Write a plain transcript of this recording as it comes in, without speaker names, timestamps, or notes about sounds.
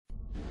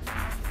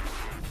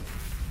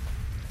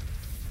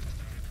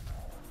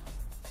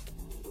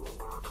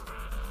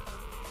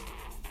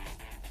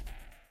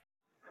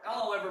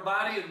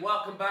everybody, and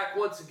welcome back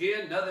once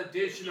again. Another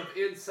edition of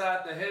Inside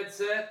the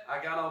Headset. I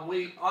got on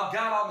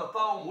the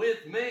phone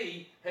with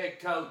me, head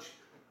coach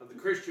of the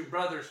Christian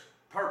Brothers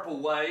Purple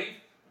Wave,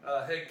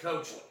 head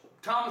coach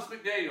Thomas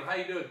McDaniel. How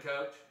you doing,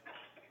 Coach?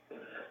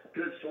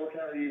 Good, Stork.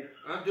 How are you?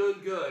 I'm doing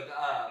good.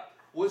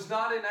 Was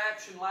not in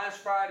action last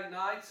Friday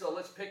night, so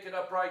let's pick it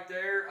up right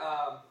there.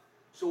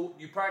 So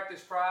you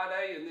practiced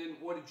Friday, and then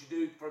what did you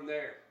do from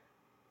there?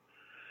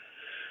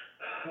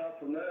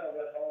 From there, I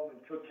went home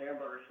and cooked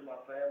hamburgers for my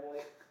family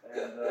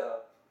and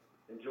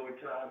enjoyed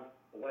time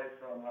away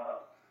from,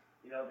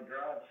 the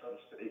grind, so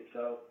to speak.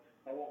 So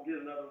I won't get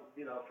another,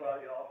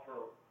 Friday off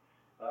for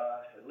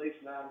at least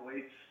 9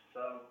 weeks.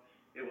 So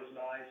it was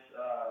nice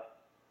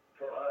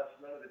for us.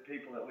 None of the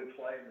people that we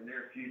play in the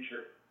near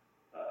future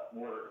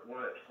were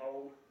at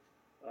home.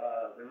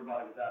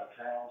 Everybody was out of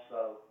town.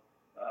 So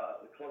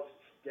the closest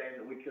game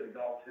that we could have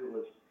gone to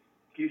was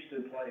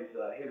Houston plays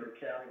Henry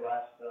County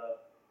last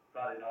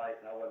Friday night,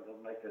 and I wasn't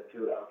going to make that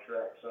 2-hour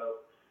trek.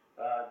 So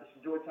just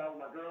enjoyed time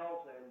with my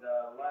girls and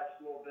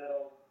relaxed a little bit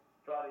on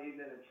Friday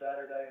evening and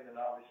Saturday, and then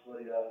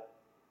obviously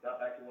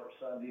got back to work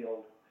Sunday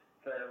on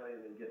Fairly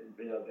and then getting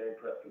game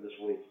prep for this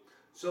week.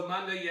 So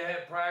Monday you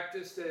had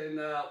practice,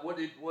 and what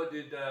did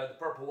the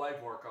Purple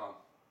Wave work on?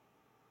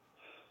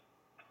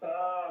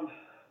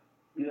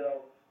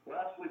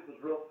 Last week was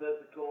real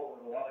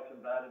physical and a lot of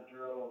combative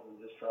drills and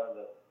just trying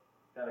to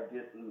kind of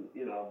getting,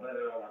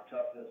 better on our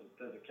toughness and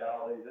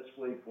physicality. This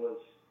week was,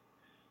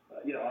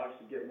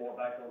 obviously get more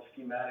back on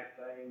schematic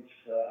things,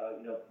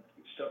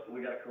 stuff that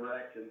we got to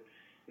correct. And,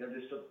 I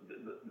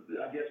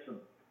guess the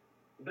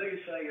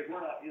biggest thing is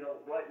we're not,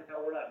 right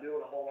now we're not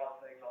doing a whole lot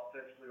of things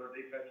offensively or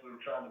defensively.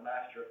 We're trying to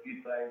master a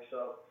few things.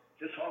 So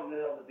just honing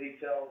in on the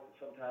details that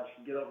sometimes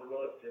can get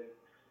overlooked. And,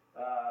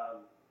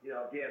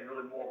 again,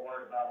 really more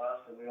worried about us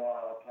than we are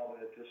our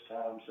opponent at this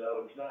time.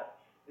 So it's not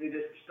any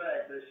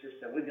disrespect, but it's just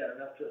that we've got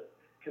enough to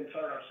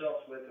concern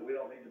ourselves with that we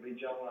don't need to be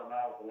jumping our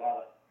mouth with a lot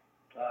of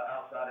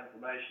outside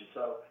information.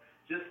 So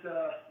just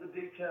the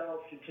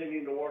details,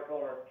 continuing to work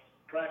on our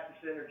practice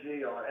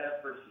energy, our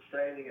efforts,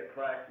 sustaining at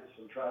practice,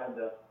 and trying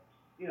to,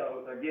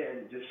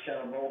 again, just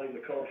kind of molding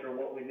the culture of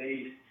what we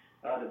need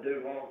to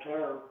do long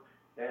term,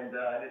 and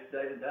it's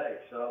day to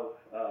day. So,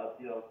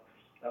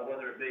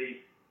 whether it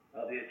be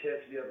the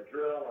intensity of the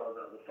drill or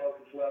the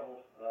focus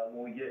level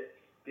when we get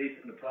deep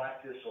into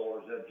practice,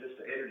 or is it just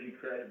the energy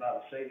created by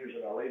the seniors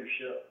and our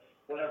leadership,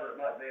 whatever it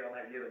might be on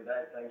that given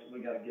day, things that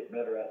we got to get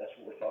better at. That's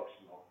what we're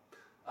focusing on.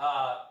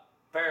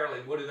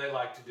 Fairly, what do they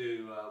like to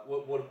do?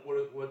 What will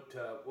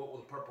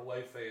the Purple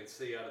Wave fans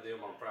see out of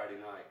them on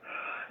Friday night?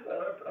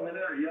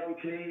 They're a young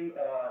team,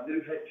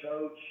 new head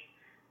coach.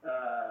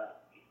 I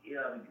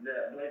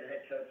believe the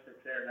head coach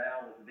that's there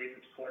now was the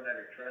defense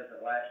coordinator at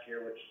Tresvant last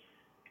year, which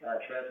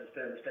Tresvant's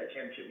been in the state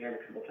championship game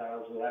a couple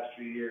times in the last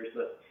few years.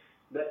 But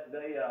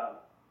they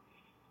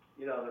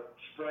they're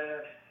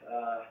spread,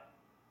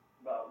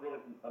 really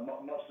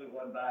mostly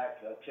one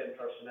back, 10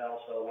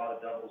 personnel, so a lot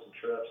of doubles and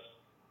trips.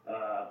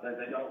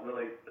 They don't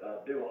really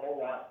do a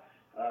whole lot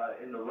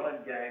in the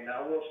run game.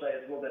 Now, I will say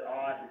it's a little bit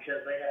odd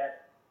because they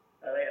had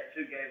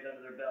 2 games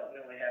under their belt.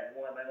 We only had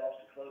one. They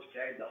lost a close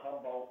game to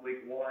Humboldt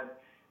week 1,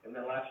 and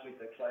then last week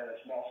they played a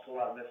small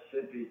school out of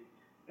Mississippi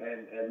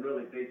and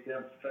really beat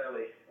them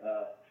fairly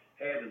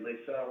handedly.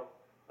 So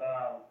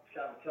it's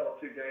kind of a tell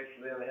of 2 games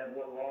for them. They had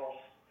 1 loss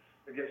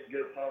against a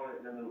good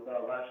opponent, and then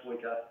last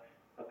week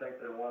I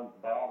think they won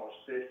by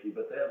almost 50.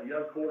 But they have a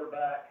young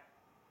quarterback.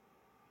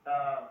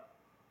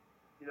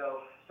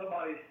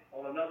 Somebody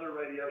on another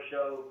radio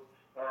show,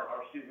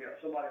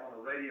 somebody on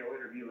a radio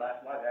interview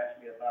last night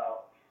asked me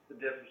about the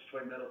difference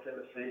between Middle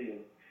Tennessee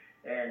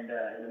and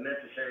the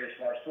Memphis area as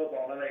far as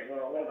football. And I think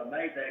one of the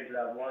main things that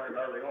I've learned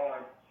early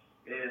on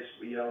is,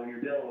 when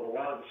you're dealing with a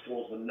lot of the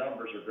schools, the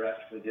numbers are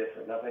drastically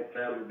different. And I think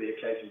Fairleigh would be a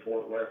case in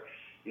point where,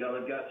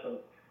 they've got some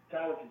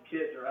talented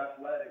kids that are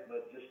athletic,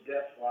 but just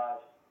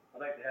depth-wise,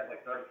 I think they have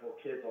like 34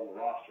 kids on the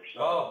roster.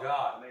 So, oh,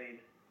 God.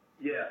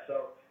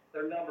 So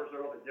their numbers are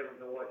a little bit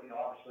different than what,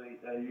 obviously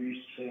you're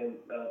used to seeing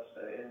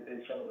in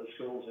some of the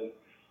schools and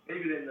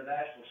even in the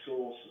national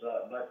schools.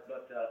 So I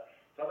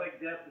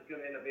think depth is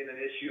going to end up being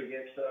an issue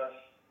against us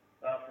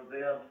for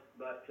them.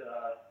 But,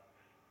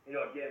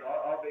 again,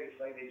 our biggest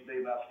thing needs to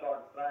be about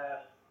starting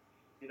fast.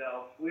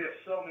 We have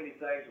so many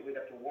things that we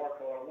have to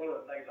work on. One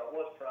of the things I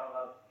was proud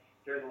of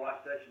during the White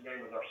Station game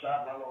was our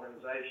sideline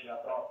organization.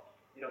 I thought,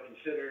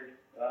 considering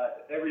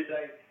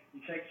everything,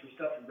 you take some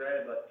stuff for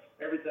granted, but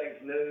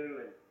everything's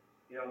new. And,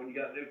 when you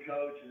got a new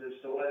coach, and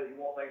it's the way that you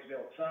want things to be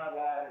on the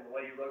sideline and the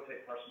way you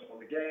rotate personnel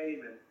in the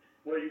game and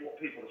where you want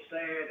people to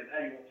stand and how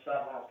you want the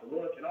sidelines to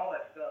look and all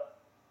that stuff.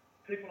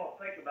 People don't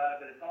think about it,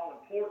 but it's all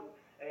important.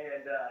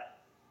 And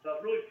so I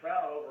was really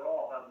proud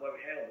overall about the way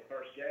we handled the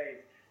first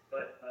game.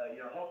 But,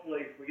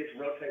 hopefully we get to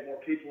rotate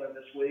more people in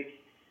this week.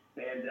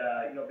 And,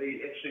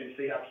 be interesting to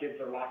see how kids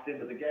are locked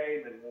into the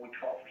game and when we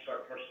call for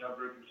certain personnel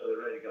grouping so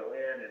they're ready to go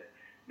in and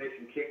make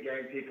some kick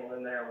game people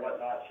in there and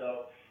whatnot.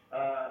 So,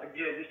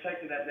 again, just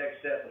taking that next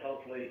step and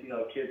hopefully,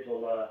 kids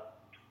will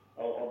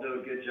will do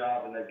a good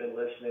job, and they've been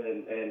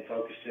listening and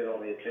focused in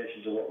on the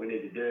intentions of what we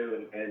need to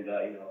do, and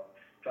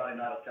trying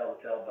not to tell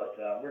the tale, but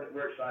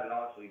we're excited,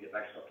 honestly, to get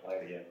back to start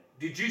playing again.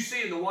 Did you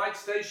see in the White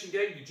Station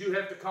game, did you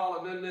have to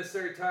call an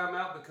unnecessary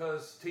timeout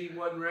because team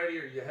wasn't ready,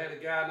 or you had a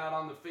guy not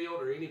on the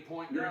field, or any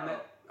point during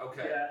that?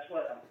 Okay. Yeah, that's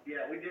what.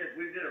 Yeah, we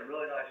did a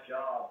really nice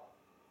job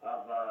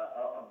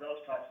of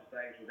those types of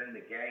things within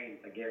the game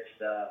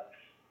against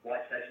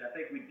White Station. I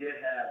think we did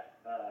have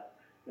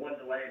one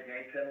delayed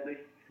game penalty.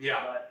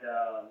 Yeah. But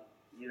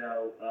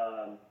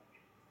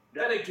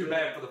that ain't too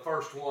bad for the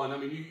first one. I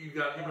mean, you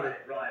got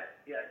right.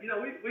 Yeah.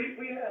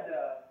 We had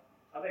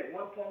I think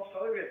one false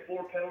start. We had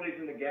 4 penalties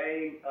in the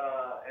game,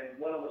 and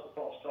one of them was a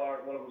false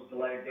start, one of them was a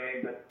delayed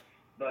game.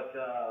 But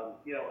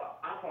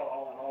I thought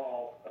all in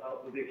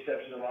all, with the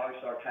exception of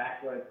obviously our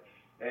tackling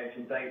and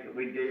some things that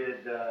we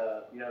did,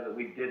 that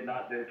we did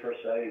not do per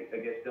se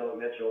against Dylan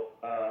Mitchell,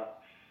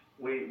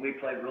 we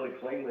played really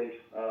cleanly,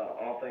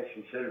 all things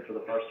considered, for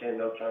the first game.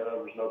 No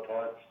turnovers, no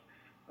punts,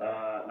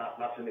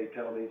 not too many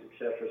penalties,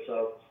 etc.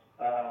 So,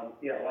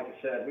 like I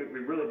said, we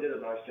really did a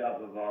nice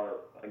job of our,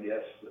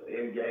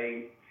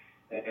 in-game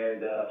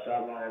and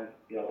sideline,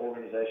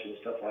 organization and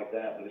stuff like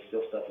that. But it's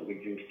still stuff that we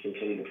can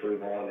continue to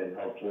improve on, and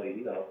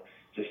hopefully,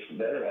 just get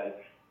better at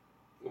it.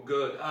 Well,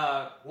 good.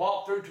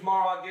 Walk through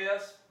tomorrow, I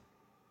guess.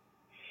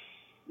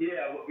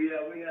 Yeah, we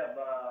have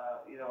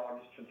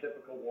just a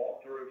typical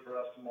walkthrough for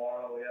us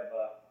tomorrow. We have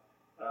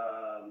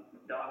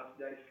McDaniel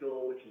Day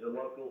School, which is a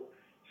local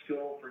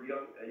school for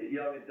young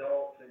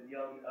adults and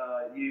young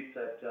youth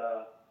that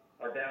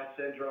are Down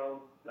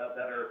syndrome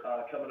that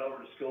are coming over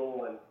to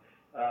school and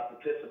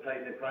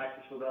participating in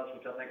practice with us,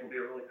 which I think will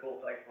be a really cool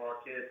thing for our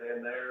kids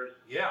and theirs.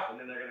 Yeah. And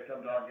then they're going to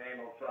come to our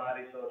game on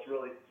Friday, so it's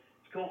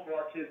cool for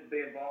our kids to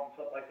be involved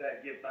in something like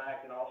that, give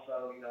back, and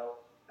also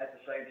at the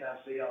same time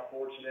see how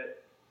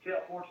fortunate their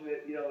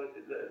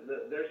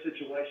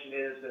situation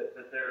is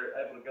that they're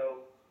able to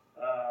go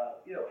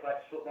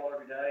practice football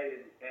every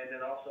day, and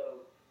then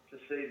also to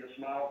see the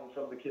smiles on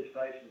some of the kids'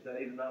 faces, that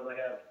even though they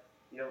have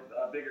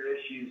bigger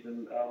issues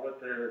than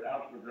what their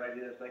algebra grade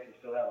is, they can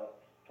still have a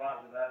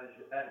positive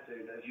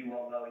attitude. As you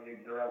all know, they're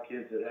around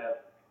kids that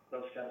have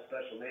those kind of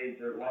special needs.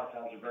 They're a lot of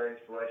times are very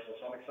inspirational.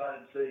 So I'm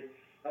excited to see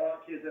how our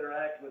kids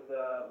interact with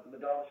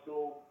Madonna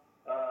School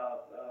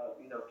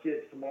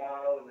kids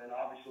tomorrow, and then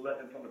obviously let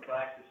them come to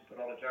practice and put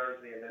on a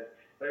jersey, and then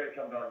they're going to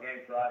come to our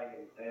game Friday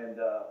and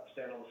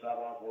stand on the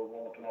sidelines where we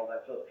warm up and all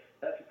that. So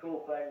that's a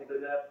cool thing. We'll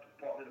do that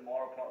partly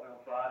tomorrow, partly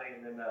on Friday,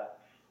 and then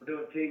we're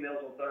doing team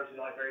meals on Thursday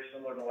night, very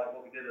similar to like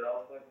what we did at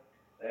Oakland.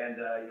 And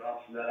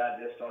obviously that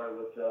idea started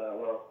with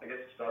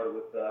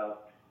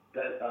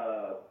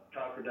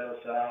Concord De La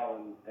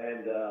Salle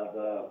and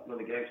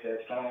when the game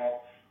stands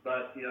tall.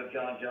 But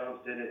John Jones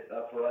did it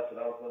for us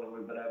at Oakland, and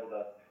we've been able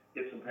to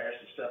get some parents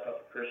to step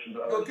up at Christian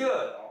Brothers. Oh,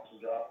 good. Awesome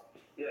job.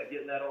 Yeah,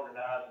 getting that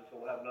organized, and so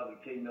we'll have another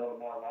team meal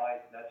tomorrow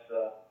night. And that's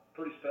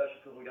pretty special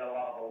because we got a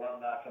lot of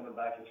alumni coming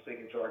back and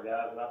speaking to our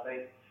guys. And I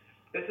think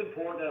it's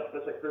important for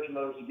us at Christian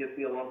Brothers to get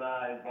the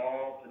alumni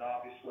involved, and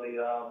obviously,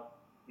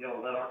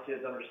 let our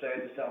kids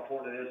understand just how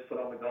important it is to put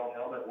on the gold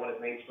helmet, what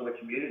it means for the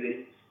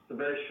community. It's a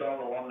very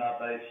strong alumni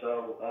base,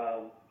 so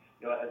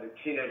as a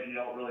teenager, you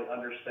don't really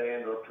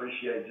understand or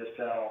appreciate just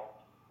how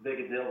big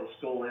a deal the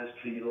school is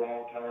to you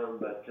long term,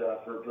 but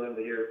for them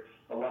to hear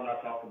alumni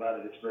talk about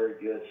it, it's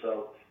very good.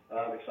 So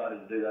I'm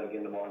excited to do that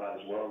again tomorrow night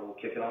as well, and we'll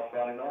kick it off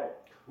Friday night.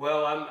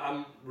 Well,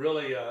 I'm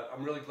really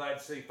glad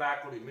to see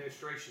faculty,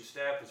 administration,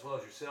 staff, as well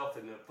as yourself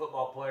and the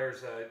football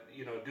players,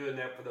 doing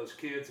that for those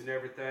kids and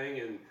everything,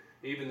 and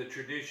even the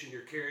tradition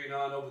you're carrying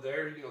on over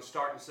there.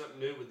 Starting something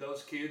new with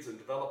those kids and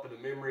developing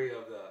a memory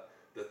of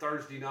the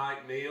Thursday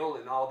night meal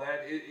and all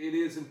that. It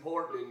is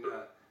important,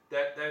 and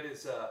that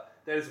is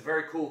a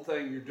very cool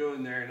thing you're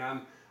doing there,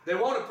 and they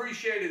won't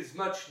appreciate it as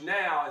much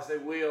now as they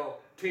will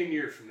 10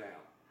 years from now.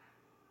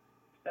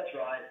 That's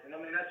right, and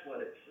that's what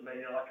it's.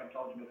 Like I've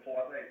told you before,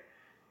 I think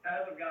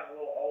as I've gotten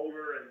a little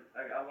older and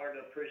I learned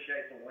to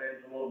appreciate the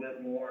wins a little bit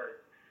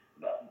more,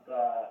 but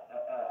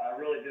I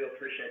really do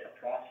appreciate the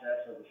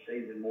process of the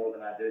season more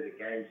than I do the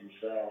games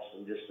themselves,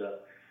 and just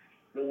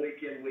the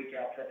week in, week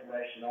out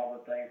preparation, all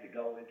the things that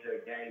go into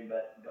a game.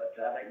 But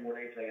I think more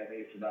than anything, I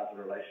think it's about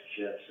the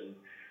relationships, and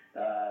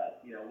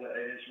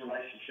it's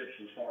relationships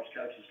as far as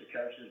coaches to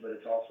coaches, but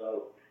it's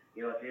also,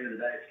 at the end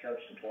of the day, it's coach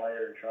to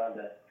player, and trying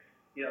to,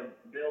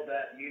 build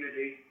that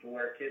unity to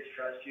where kids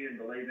trust you and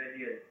believe in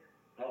you, and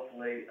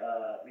hopefully,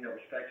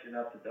 respect you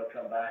enough that they'll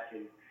come back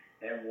and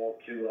want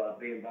to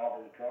be involved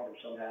in the program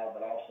somehow,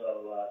 but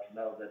also to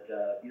know that,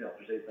 if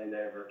there's anything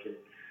they ever can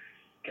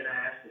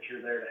ask, that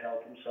you're there to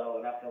help them. So,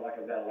 and I feel like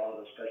I've got a lot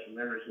of those special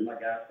memories with my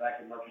guys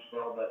back in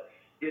Murfreesboro, but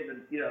getting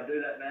to, do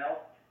that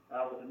now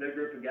with a new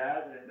group of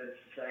guys, and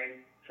it's the same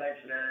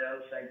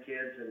scenario, same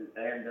kids,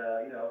 and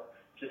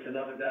just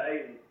another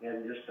day,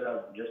 and just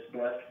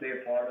blessed to be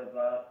a part of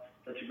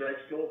such a great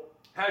school.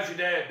 How's your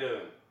dad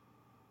doing?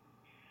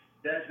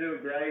 Dad's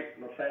doing great.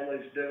 My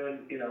family's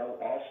doing,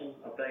 awesome.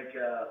 I think,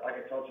 like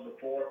I told you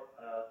before,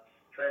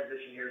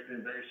 transition here has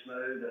been very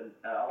smooth, and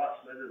a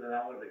lot smoother than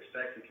I would have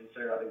expected,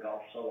 considering I've been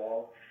gone for so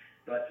long.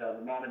 But the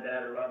mom and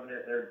dad are loving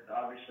it. They're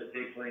obviously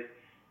deeply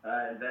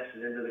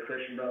invested into the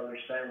Christian Brothers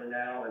family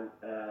now, and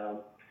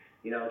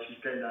it's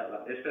just been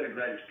it's been a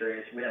great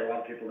experience. We had a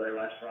lot of people there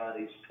last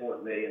Friday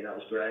supporting me, and that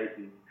was great.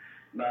 And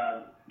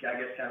I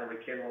guess kind of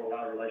rekindling a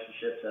lot of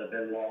relationships that have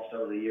been lost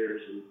over the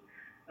years, and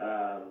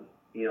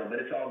but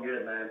it's all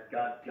good, man.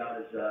 God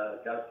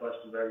has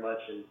blessed me very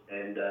much,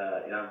 and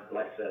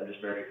like I said, I'm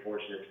just very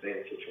fortunate to be in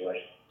the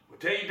situation. Well,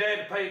 tell your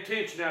dad to pay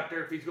attention out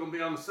there if he's going to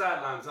be on the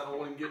sidelines. I don't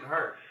want him getting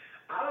hurt.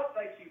 I don't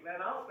think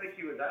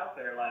he was out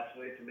there last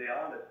week, to be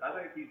honest. I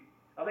think he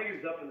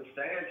was up in the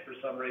stands for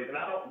some reason.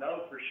 I don't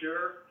know for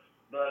sure,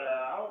 but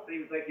I don't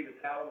even think he was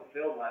out on the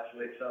field last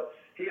week. So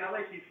I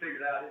think he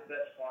figured out his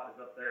best spot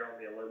is up there on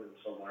the aluminum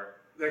somewhere.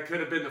 That could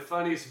have been the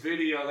funniest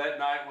video that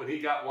night when he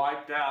got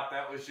wiped out.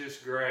 That was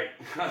just great.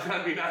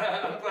 I mean,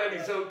 I'm glad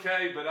he's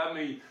okay, but I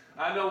mean,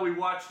 I know we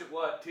watched it,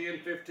 10,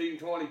 15,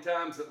 20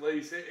 times at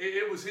least.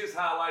 It was his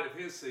highlight of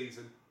his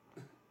season.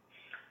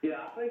 Yeah,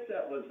 I think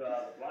that was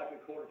the Blackman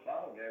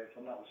quarterfinal game, if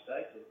I'm not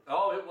mistaken.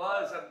 Oh, it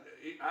was.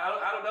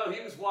 I don't know.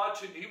 He was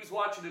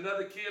watching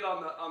another kid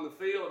on the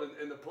field,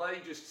 and the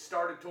play just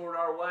started toward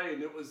our way,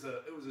 and it was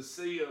a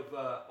sea of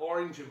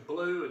orange and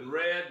blue and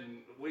red, and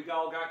we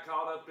all got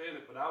caught up in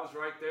it. But I was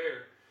right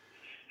there.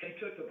 He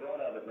took the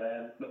brunt of it,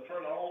 man. But for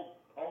an old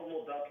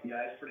little Duncan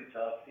guy, it's pretty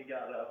tough. He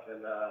got up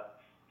and.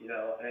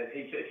 And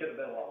it could have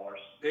been a lot worse.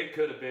 It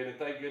could have been, and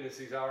thank goodness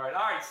he's all right.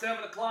 All right,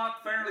 7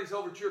 o'clock. Fairley's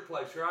over at your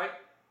place, right?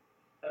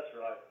 That's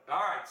right. All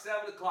right,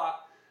 7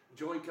 o'clock.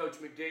 Join Coach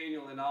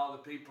McDaniel and all the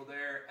people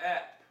there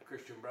at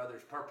Christian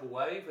Brothers Purple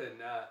Wave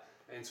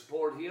and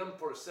support him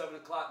for a 7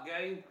 o'clock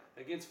game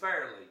against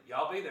Fairley.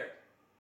 Y'all be there.